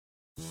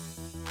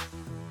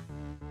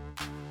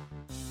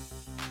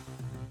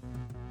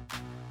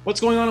What's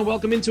going on, and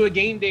welcome into a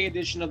game day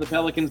edition of the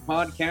Pelicans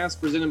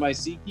podcast presented by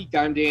SeatGeek.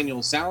 I'm Daniel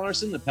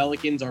Salerson. The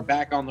Pelicans are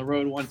back on the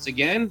road once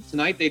again.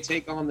 Tonight they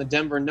take on the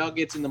Denver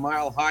Nuggets in the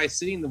Mile High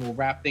City, and then we'll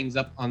wrap things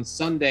up on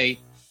Sunday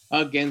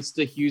against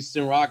the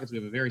Houston Rockets. We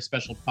have a very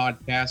special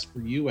podcast for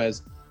you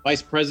as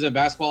Vice President of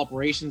Basketball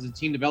Operations and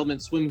Team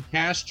Development Swin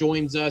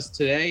joins us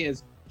today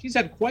as she's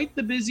had quite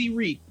the busy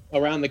week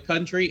around the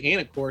country and,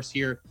 of course,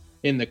 here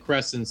in the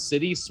Crescent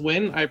City.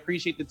 Swin, I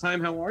appreciate the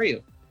time. How are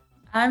you?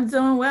 I'm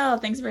doing well.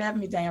 Thanks for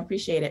having me, Dan. I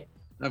appreciate it.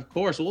 Of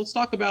course. Well, let's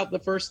talk about the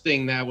first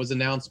thing that was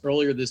announced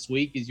earlier this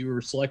week is you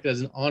were selected as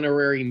an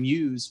honorary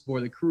muse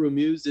for the Crew of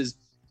Muses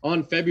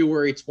on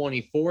February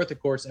 24th. Of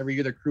course, every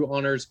year the Crew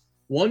honors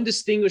one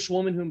distinguished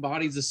woman who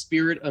embodies the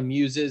spirit of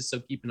muses.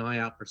 So keep an eye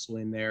out for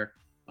Swin there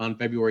on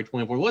February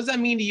 24th. What does that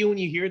mean to you when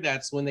you hear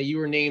that, Swin, that you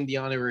were named the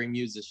honorary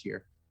muse this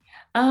year?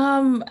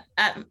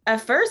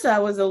 At first I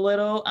was a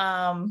little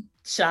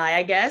shy,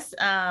 I guess.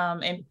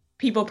 And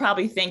people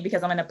probably think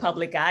because I'm in a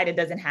public eye, it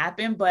doesn't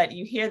happen, but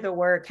you hear the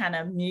word kind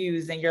of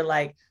muse and you're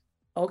like,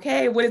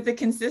 okay, what does it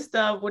consist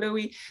of? What do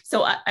we?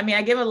 So,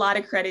 I give a lot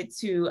of credit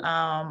to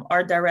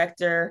our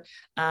director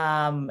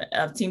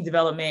of team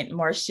development,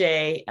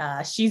 Marche.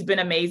 She's been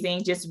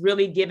amazing, just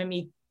really giving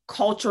me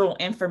cultural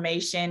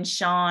information.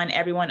 Sean,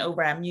 everyone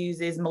over at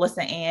Muses,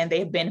 Melissa Ann,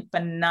 they've been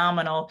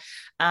phenomenal.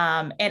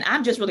 And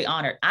I'm just really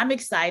honored. I'm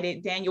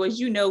excited. Daniel, as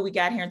you know, we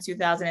got here in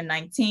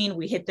 2019.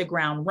 We hit the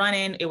ground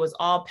running. It was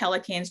all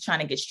Pelicans trying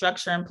to get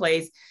structure in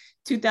place.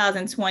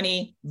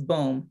 2020,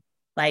 boom.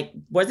 Like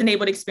wasn't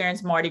able to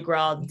experience Mardi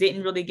Gras,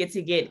 didn't really get,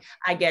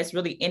 I guess,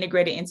 really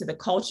integrated into the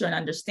culture and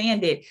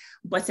understand it.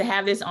 But to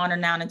have this honor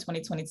now in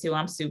 2022,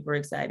 I'm super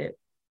excited.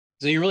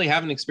 So you really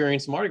haven't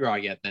experienced Mardi Gras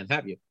yet then,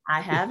 have you? I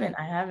haven't.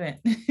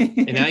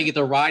 And now you get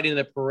to ride in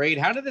a parade.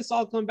 How did this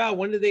all come about?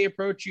 When did they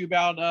approach you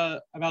about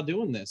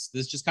doing this?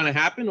 This just kind of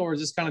happened, or has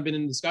this kind of been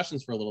in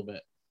discussions for a little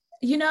bit?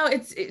 You know,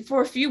 it's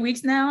for a few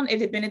weeks now.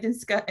 It had been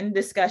in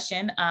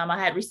discussion. I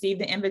had received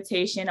the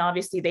invitation.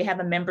 Obviously, they have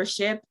a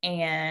membership,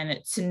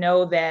 and to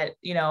know that,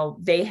 you know,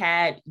 they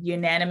had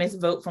unanimous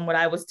vote from what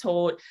I was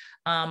told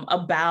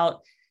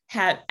about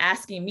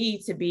asking me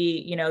to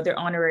be, you know, their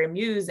honorary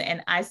muse.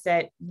 And I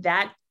said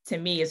that to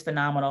me is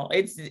phenomenal.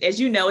 It's, as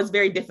you know, it's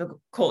very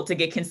difficult to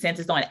get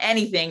consensus on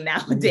anything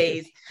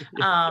nowadays.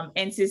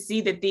 And to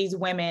see that these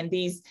women,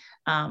 these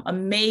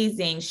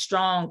amazing,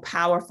 strong,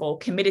 powerful,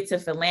 committed to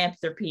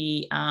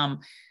philanthropy,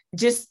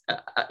 just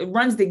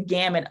runs the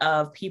gamut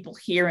of people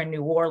here in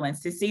New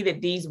Orleans. To see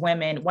that these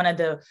women, one of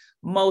the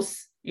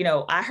most, you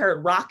know, I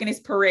heard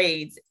rockinest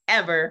parades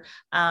ever,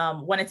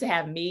 wanted to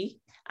have me.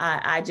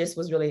 I just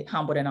was really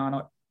humbled and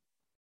honored.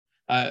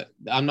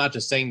 I'm not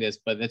just saying this,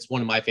 but it's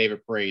one of my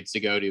favorite parades to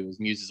go to is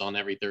Muses on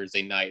every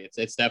Thursday night.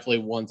 It's definitely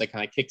one that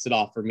kind of kicks it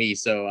off for me.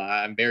 So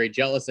I'm very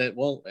jealous that,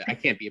 well, I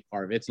can't be a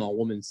part of it. It's an all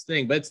women's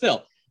thing, but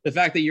still the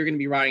fact that you're going to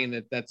be riding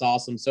it, that's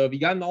awesome. So have you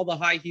gotten all the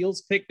high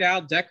heels picked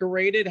out,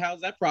 decorated?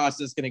 How's that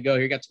process going to go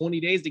here? You got 20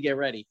 days to get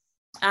ready.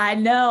 I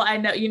know.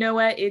 You know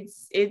what?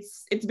 It's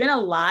been a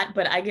lot,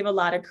 but I give a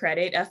lot of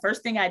credit.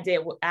 First thing I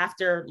did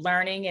after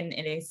learning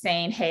and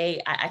saying,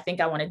 hey, I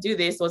think I want to do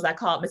this, was I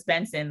called Miss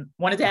Benson,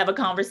 wanted to have a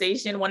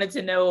conversation, wanted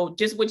to know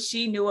just what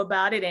she knew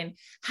about it and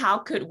how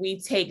could we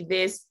take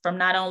this from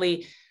not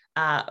only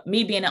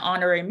me being an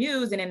honorary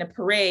muse and in a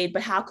parade,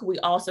 but how could we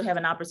also have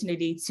an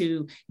opportunity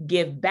to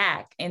give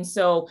back? And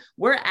so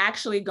we're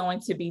actually going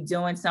to be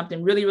doing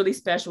something really, really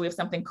special. We have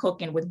something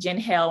cooking with Jen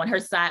Hell and her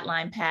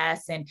sideline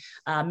pass and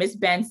Miss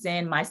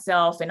Benson,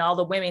 myself, and all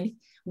the women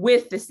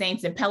with the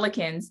Saints and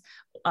Pelicans.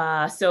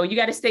 So you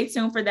got to stay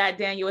tuned for that,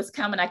 Daniel. It's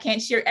coming. I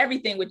can't share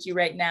everything with you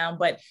right now,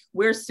 but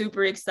we're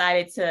super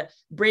excited to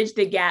bridge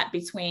the gap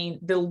between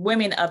the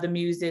women of the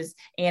Muses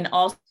and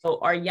also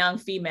our young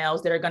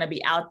females that are going to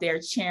be out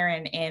there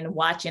cheering and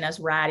watching us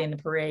ride in the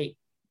parade.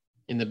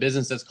 In the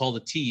business, that's called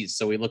a tease.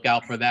 So we look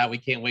out for that. We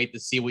can't wait to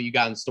see what you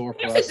got in store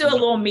for us. You should do a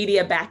little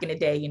media back in the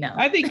day, you know.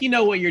 I think you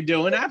know what you're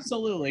doing.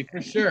 Absolutely,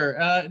 for sure.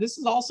 This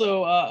is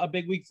also a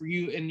big week for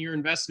you in your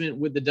investment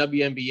with the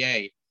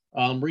WNBA.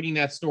 Reading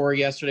that story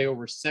yesterday,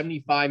 over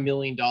 $75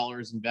 million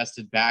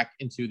invested back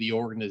into the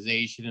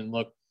organization. And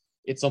look,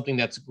 it's something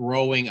that's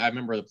growing. I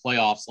remember the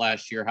playoffs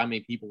last year, how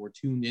many people were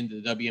tuned into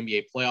the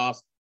WNBA playoffs.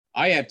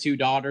 I have two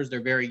daughters.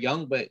 They're very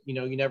young, but, you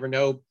know, you never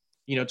know,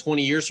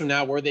 20 years from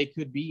now where they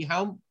could be.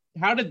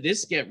 How did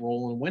this get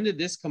rolling? When did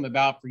this come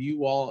about for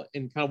you all,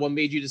 and kind of what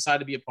made you decide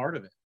to be a part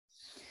of it?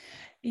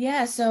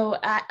 Yeah, so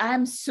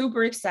I'm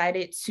super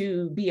excited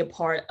to be a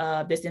part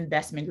of this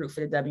investment group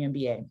for the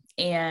WNBA.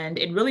 And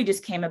it really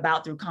just came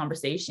about through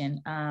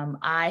conversation.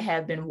 I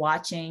have been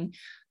watching,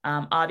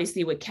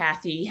 obviously, what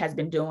Kathy has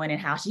been doing and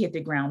how she hit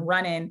the ground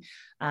running.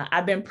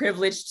 I've been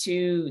privileged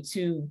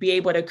to be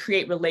able to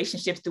create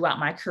relationships throughout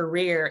my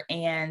career.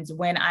 And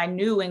when I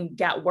knew and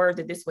got word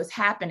that this was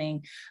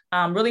happening,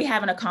 really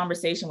having a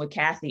conversation with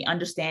Kathy,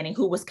 understanding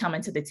who was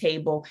coming to the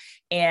table.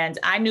 And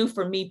I knew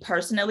for me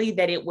personally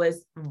that it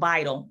was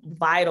vital,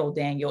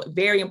 Daniel,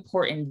 very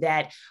important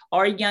that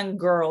our young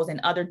girls and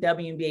other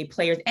WNBA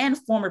players and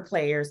former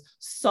players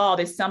saw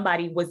that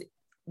somebody was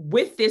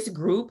with this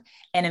group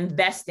and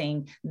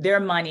investing their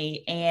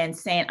money and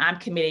saying, I'm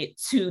committed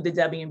to the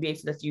WNBA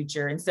for the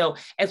future. And so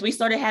as we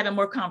started having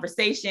more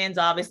conversations,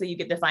 obviously you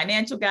get the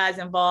financial guys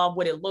involved,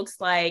 what it looks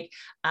like.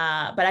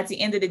 But at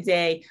the end of the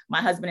day, my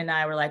husband and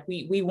I were like,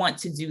 we want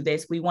to do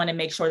this. We want to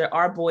make sure that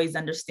our boys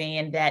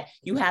understand that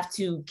you have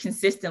to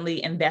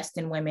consistently invest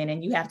in women,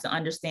 and you have to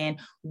understand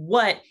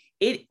what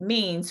it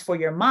means for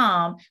your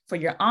mom, for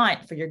your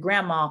aunt, for your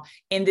grandma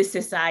in this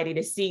society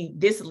to see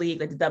this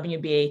league, like the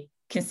WNBA,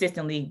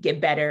 consistently get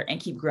better and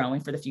keep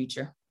growing for the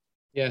future.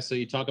 Yeah. So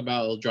you talk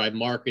about it'll drive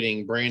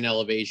marketing, brand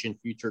elevation,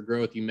 future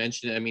growth. You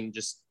mentioned it. I mean,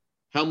 just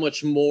how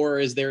much more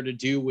is there to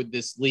do with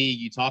this league?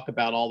 You talk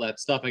about all that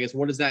stuff. I guess,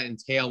 what does that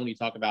entail when you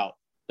talk about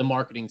the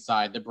marketing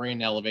side, the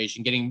brand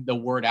elevation, getting the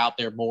word out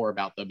there more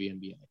about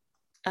WNBA?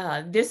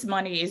 This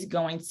money is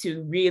going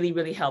to really,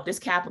 really help. This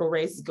capital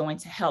raise is going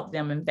to help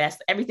them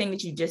invest. Everything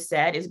that you just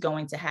said is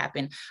going to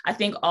happen. I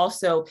think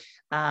also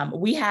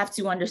we have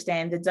to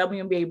understand the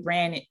WNBA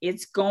brand,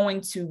 it's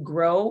going to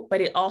grow,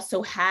 but it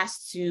also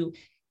has to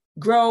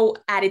grow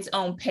at its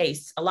own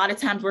pace. A lot of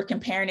times we're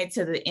comparing it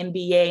to the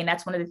NBA. And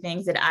that's one of the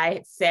things that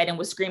I said and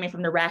was screaming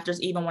from the rafters,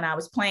 even when I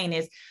was playing,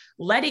 is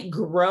let it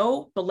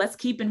grow, but let's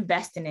keep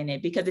investing in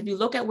it. Because if you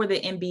look at where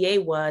the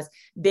NBA was,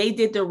 they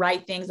did the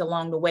right things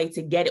along the way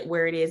to get it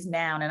where it is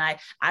now. And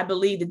I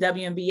believe the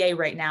WNBA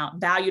right now,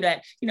 valued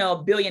at,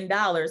 $1 billion,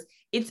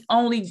 it's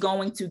only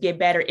going to get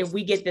better if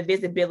we get the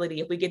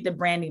visibility, if we get the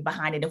branding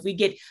behind it, if we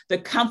get the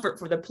comfort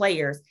for the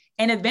players.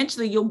 And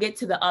eventually you'll get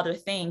to the other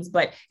things,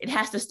 but it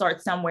has to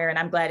start somewhere. And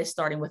I'm glad it's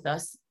starting with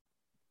us.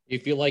 You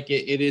feel like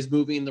it is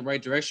moving in the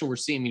right direction? We're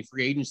seeing,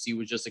 free agency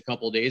was just a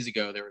couple of days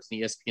ago. There was an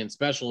ESPN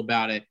special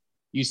about it.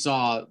 You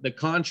saw the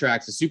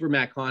contracts, the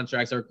Supermax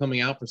contracts that are coming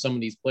out for some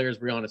of these players,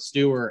 Breonna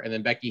Stewart, and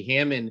then Becky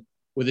Hammon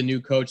with a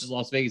new coach as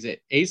Las Vegas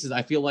Aces.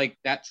 I feel like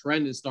that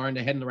trend is starting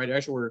to head in the right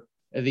direction, where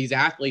these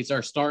athletes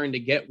are starting to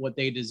get what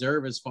they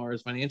deserve as far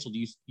as financial.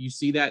 Do you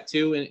see that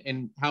too?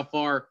 And how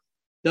far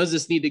does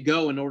this need to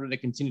go in order to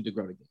continue to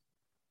grow the game?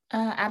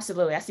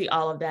 Absolutely. I see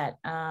all of that.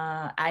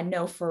 I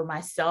know for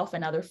myself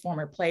and other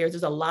former players,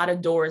 there's a lot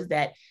of doors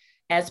that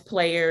as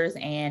players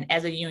and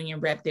as a union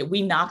rep that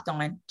we knocked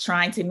on,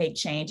 trying to make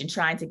change and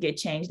trying to get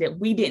change that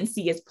we didn't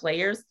see as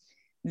players,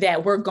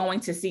 that we're going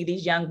to see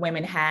these young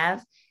women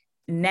have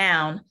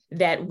now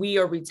that we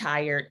are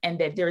retired and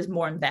that there is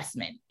more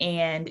investment.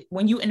 And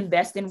when you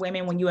invest in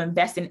women, when you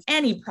invest in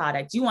any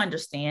product, you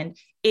understand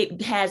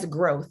it has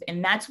growth.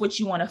 And that's what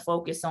you want to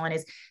focus on,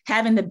 is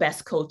having the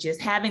best coaches,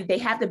 they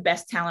have the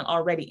best talent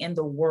already in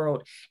the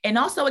world. And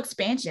also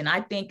expansion.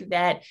 I think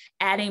that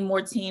adding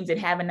more teams and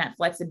having that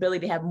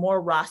flexibility to have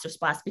more roster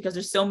spots, because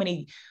there's so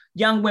many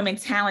young women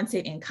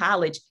talented in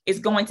college, is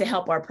going to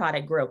help our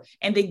product grow.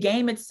 And the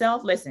game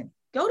itself, listen,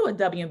 go to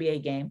a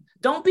WNBA game.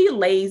 Don't be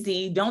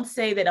lazy. Don't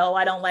say that, oh,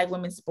 I don't like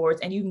women's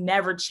sports, and you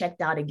never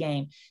checked out a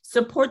game.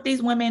 Support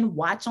these women,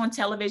 watch on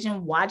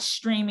television, watch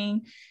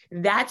streaming.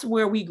 That's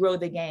where we grow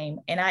the game.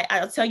 And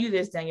I'll tell you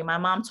this, Daniel, my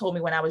mom told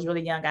me when I was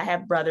really young, I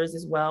have brothers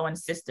as well and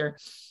sister,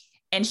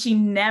 and she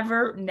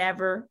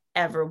never,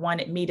 ever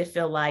wanted me to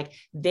feel like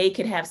they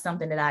could have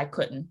something that I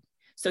couldn't.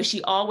 So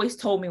she always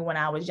told me when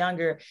I was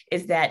younger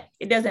is that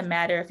it doesn't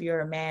matter if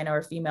you're a man or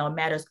a female, it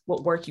matters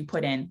what work you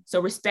put in.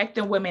 So respect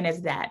the women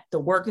as that, the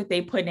work that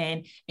they put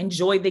in,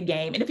 enjoy the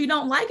game. And if you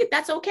don't like it,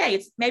 that's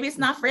okay. Maybe it's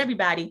not for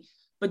everybody,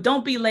 but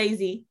don't be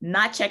lazy,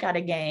 not check out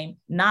a game,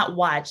 not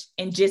watch,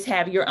 and just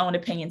have your own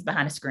opinions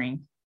behind a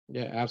screen.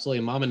 Yeah,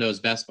 absolutely. Mama knows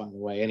best, by the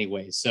way,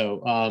 anyway.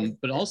 So,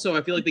 but also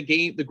I feel like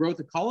the growth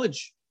of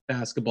college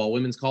basketball,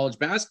 women's college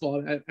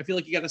basketball, I feel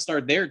like you got to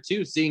start there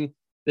too, seeing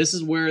this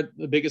is where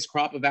the biggest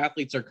crop of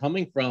athletes are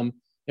coming from.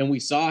 And we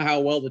saw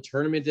how well the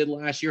tournament did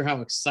last year, how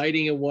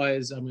exciting it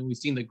was. I mean, we've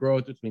seen the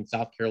growth between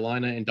South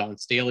Carolina and Dawn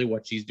Staley,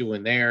 what she's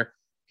doing there,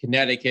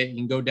 Connecticut, you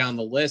can go down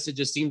the list. It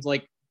just seems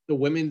like the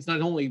women's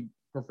not only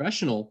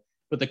professional,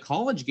 but the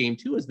college game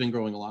too has been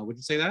growing a lot. Would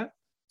you say that?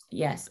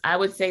 Yes, I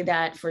would say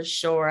that for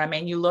sure. I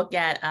mean, you look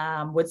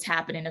at what's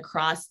happening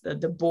across the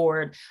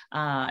board,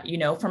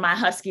 for my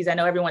Huskies, I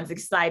know everyone's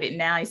excited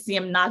now. I see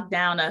them knock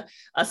down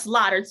a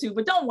slot or two,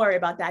 but don't worry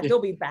about that.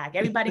 They'll be back.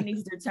 Everybody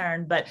needs their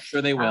turn, but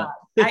sure they will.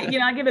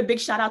 I give a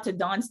big shout out to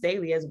Dawn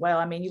Staley as well.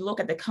 I mean, you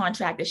look at the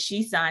contract that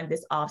she signed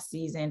this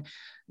offseason.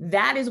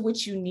 That is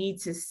what you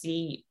need to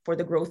see for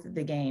the growth of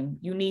the game.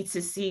 You need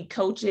to see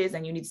coaches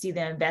and you need to see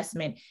the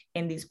investment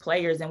in these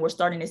players. And we're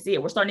starting to see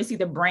it. We're starting to see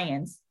the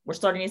brands. We're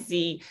starting to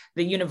see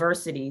the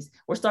universities.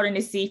 We're starting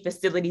to see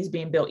facilities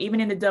being built. Even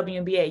in the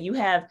WNBA, you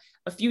have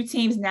a few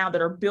teams now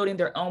that are building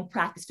their own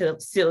practice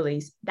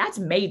facilities. That's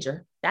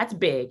major. That's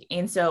big.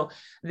 And so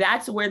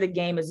that's where the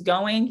game is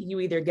going.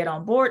 You either get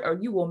on board or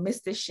you will miss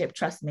this ship.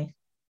 Trust me.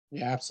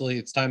 Yeah, absolutely.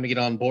 It's time to get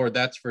on board.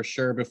 That's for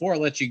sure. Before I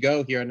let you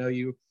go here, I know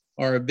you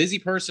are a busy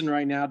person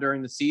right now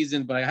during the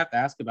season, but I have to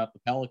ask about the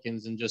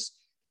Pelicans and just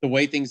the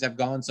way things have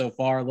gone so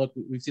far. Look,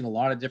 we've seen a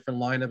lot of different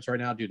lineups right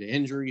now due to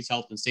injuries,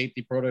 health and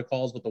safety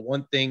protocols, but the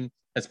one thing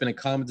that's been a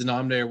common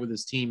denominator with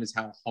this team is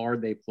how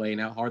hard they play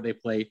and how hard they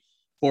play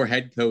for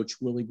head coach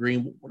Willie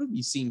Green. What have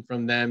you seen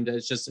from them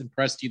that's just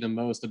impressed you the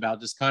most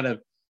about just kind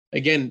of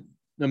again,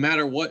 no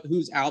matter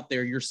who's out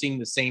there, you're seeing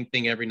the same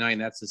thing every night,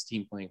 and that's this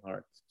team playing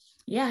hard.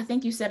 Yeah, I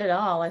think you said it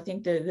all. I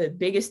think the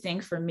biggest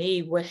thing for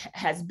me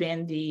has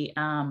been the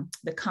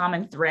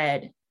common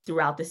thread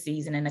throughout the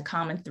season, and the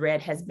common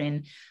thread has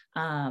been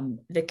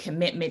the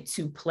commitment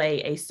to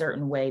play a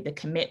certain way, the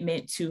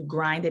commitment to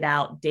grind it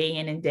out day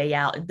in and day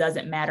out. It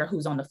doesn't matter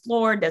who's on the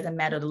floor. It doesn't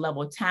matter the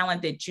level of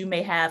talent that you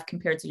may have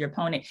compared to your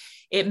opponent.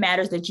 It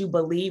matters that you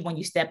believe when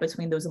you step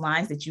between those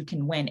lines that you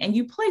can win, and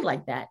you play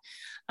like that.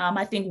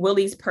 I think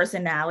Willie's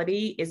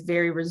personality is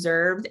very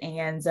reserved,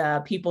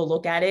 and people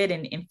look at it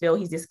and feel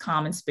he's this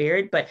calming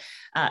spirit,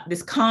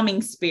 this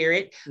calming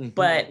spirit. Mm-hmm.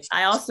 But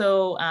I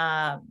also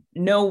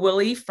know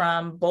Willie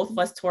from both of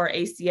us tore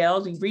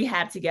ACLs. We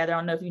rehabbed together. I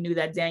don't know if you knew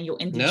that, Daniel,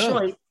 in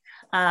Detroit.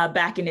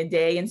 Back in the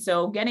day. And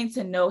so getting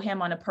to know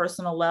him on a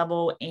personal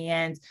level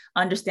and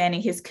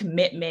understanding his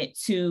commitment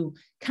to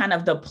kind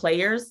of the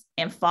players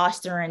and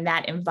fostering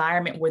that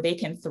environment where they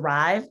can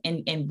thrive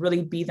and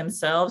really be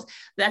themselves,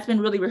 that's been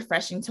really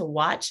refreshing to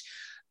watch.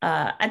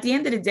 At the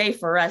end of the day,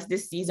 for us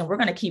this season, we're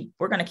going to keep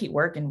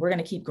working. We're going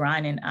to keep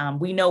grinding.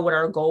 We know what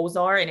our goals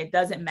are, and it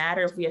doesn't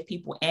matter if we have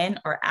people in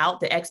or out.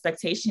 The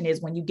expectation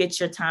is when you get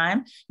your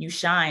time, you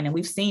shine. And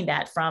we've seen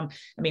that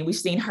we've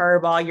seen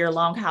Herb all year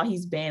long, how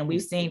he's been.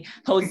 We've seen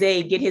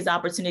Jose get his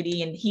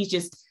opportunity, and he's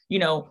just,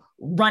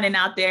 running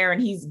out there,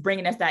 and he's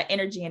bringing us that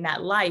energy and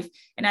that life.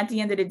 And at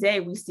the end of the day,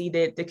 we see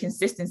the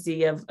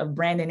consistency of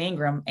Brandon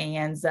Ingram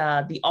and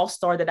the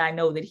all-star that I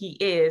know that he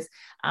is.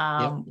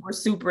 We're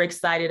super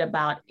excited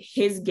about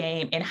his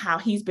game and how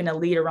he's been a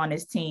leader on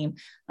his team.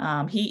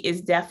 He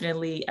is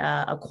definitely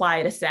a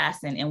quiet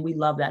assassin, and we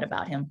love that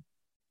about him.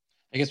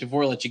 I guess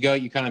before I let you go,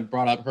 you kind of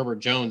brought up Herbert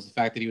Jones, the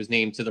fact that he was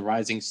named to the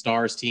Rising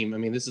Stars team. I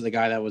mean, this is a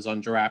guy that was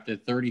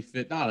undrafted,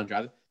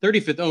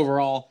 35th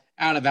overall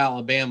out of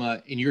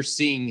Alabama, and you're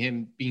seeing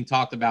him being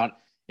talked about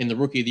in the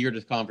Rookie of the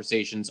Year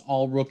conversations,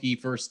 all rookie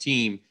first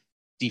team,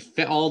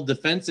 all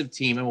defensive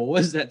team. And what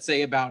does that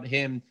say about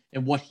him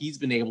and what he's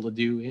been able to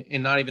do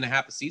in not even a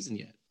half a season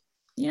yet?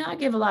 I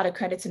give a lot of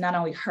credit to not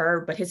only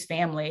Herb, but his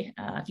family.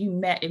 If you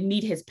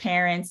meet his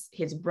parents,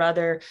 his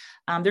brother,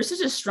 they're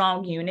such a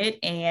strong unit,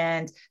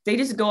 and they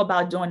just go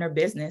about doing their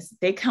business.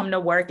 They come to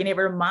work, and it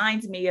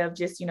reminds me of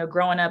just,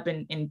 growing up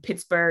in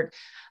Pittsburgh,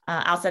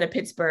 outside of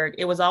Pittsburgh.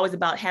 It was always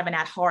about having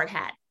that hard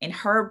hat, and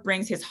Herb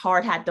brings his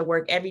hard hat to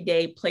work every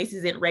day,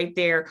 places it right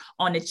there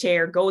on the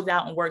chair, goes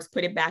out and works,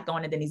 put it back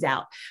on, and then he's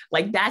out.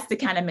 Like, that's the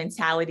kind of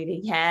mentality that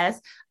he has.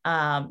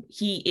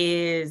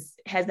 He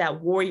has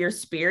that warrior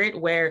spirit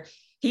where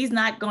he's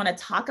not going to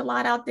talk a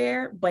lot out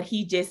there, but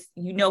he just,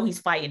 he's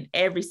fighting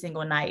every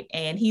single night,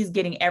 and he's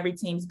getting every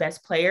team's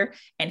best player,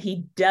 and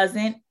he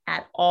doesn't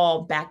at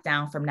all back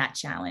down from that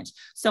challenge.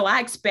 So I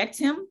expect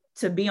him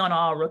to be on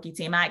all rookie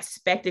team. I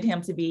expected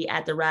him to be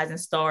at the Rising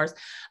Stars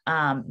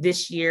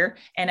this year.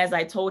 And as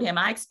I told him,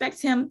 I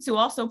expect him to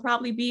also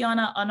probably be on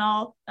an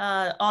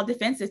all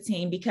defensive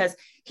team, because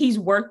he's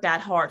worked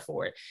that hard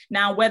for it.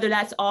 Now, whether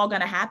that's all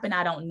going to happen,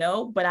 I don't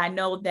know, but I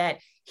know that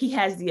he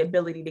has the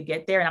ability to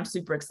get there, and I'm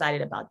super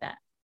excited about that.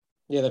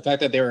 Yeah, the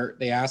fact that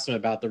they asked him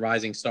about the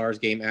Rising Stars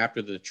game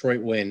after the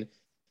Detroit win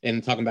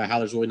and talking about how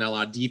there's really not a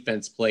lot of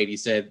defense played, he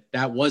said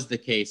that was the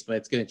case, but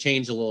it's going to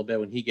change a little bit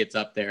when he gets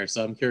up there.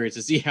 So I'm curious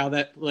to see how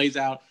that plays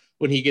out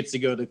when he gets to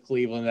go to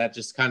Cleveland. That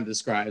just kind of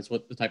describes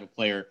what the type of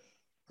player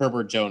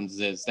Herbert Jones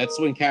is. That's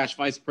Swin Cash,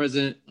 Vice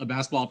President of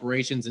Basketball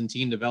Operations and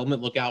Team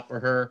Development. Look out for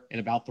her in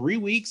about 3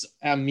 weeks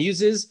at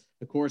Muses,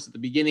 of course, at the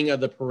beginning of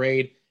the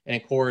parade. And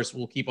of course,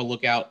 we'll keep a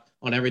lookout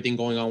on everything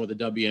going on with the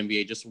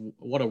WNBA. Just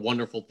what a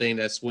wonderful thing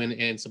that Swin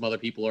and some other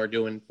people are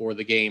doing for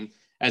the game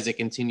as it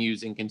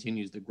continues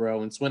to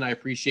grow. And Swin, I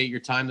appreciate your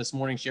time this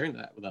morning sharing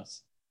that with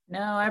us. No,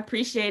 I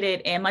appreciate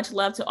it. And much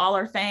love to all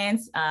our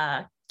fans.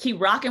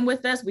 Keep rocking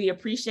with us. We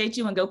appreciate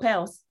you, and go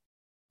Pels.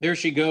 There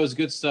she goes.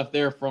 Good stuff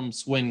there from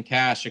Swin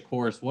Cash. Of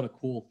course, what a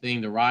cool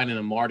thing to ride in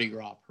a Mardi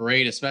Gras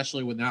parade,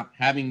 especially with not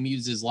having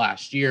Muses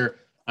last year.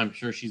 I'm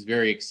sure she's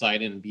very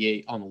excited, and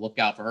be on the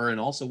lookout for her, and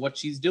also what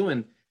she's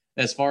doing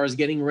as far as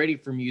getting ready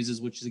for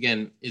Muses, which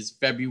again is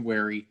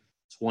February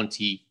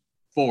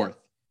 24th.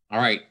 All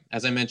right,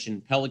 as I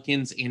mentioned,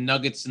 Pelicans and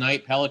Nuggets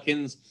tonight.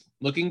 Pelicans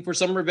looking for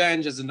some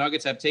revenge, as the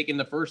Nuggets have taken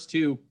the first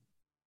two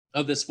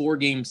of this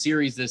 4-game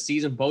series this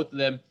season, both of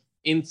them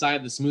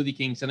inside the Smoothie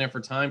King Center,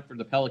 for time for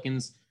the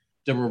Pelicans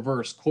to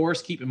reverse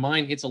course. Keep in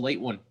mind, it's a late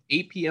one,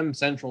 8 p.m.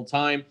 Central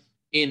Time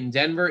in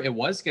Denver. It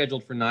was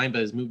scheduled for 9,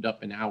 but has moved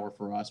up an hour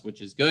for us,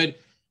 which is good.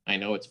 I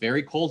know it's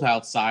very cold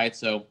outside,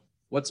 so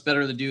what's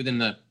better to do than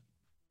to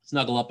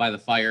snuggle up by the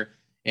fire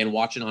and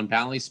watch it on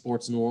Bally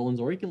Sports New Orleans,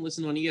 or you can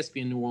listen on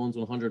ESPN New Orleans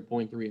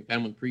 100.3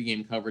 FM with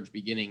pregame coverage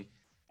beginning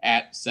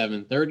at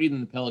 7:30. Then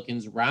the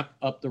Pelicans wrap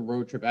up the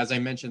road trip, as I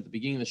mentioned at the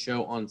beginning of the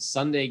show, on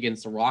Sunday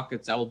against the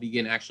Rockets. That will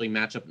begin actually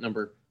matchup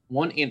number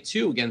 1 and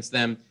 2 against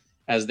them,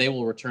 as they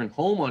will return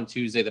home on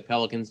Tuesday, the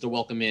Pelicans, to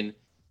welcome in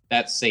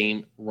that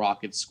same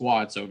Rockets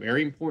squad. So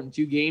very important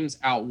 2 games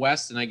out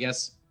west, and I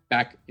guess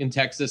back in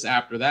Texas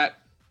after that.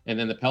 And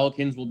then the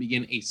Pelicans will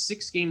begin a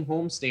 6-game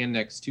homestand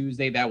next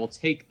Tuesday. That will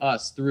take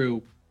us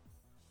through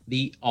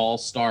the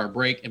All-Star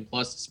break. And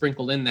plus,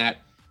 sprinkled in that,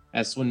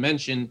 as Swin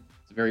mentioned,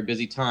 it's a very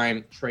busy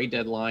time. Trade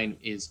deadline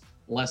is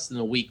less than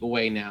a week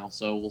away now,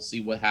 so we'll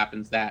see what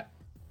happens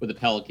with the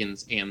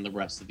Pelicans and the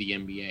rest of the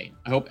NBA.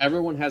 I hope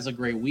everyone has a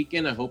great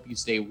weekend. I hope you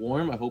stay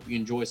warm. I hope you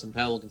enjoy some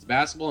Pelicans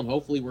basketball, and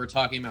hopefully we're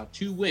talking about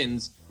 2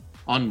 wins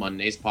on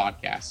Monday's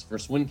podcast. For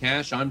Swin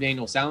Cash, I'm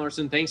Daniel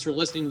Salerson. Thanks for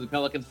listening to the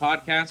Pelicans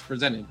podcast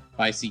presented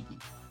by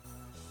SeatGeek.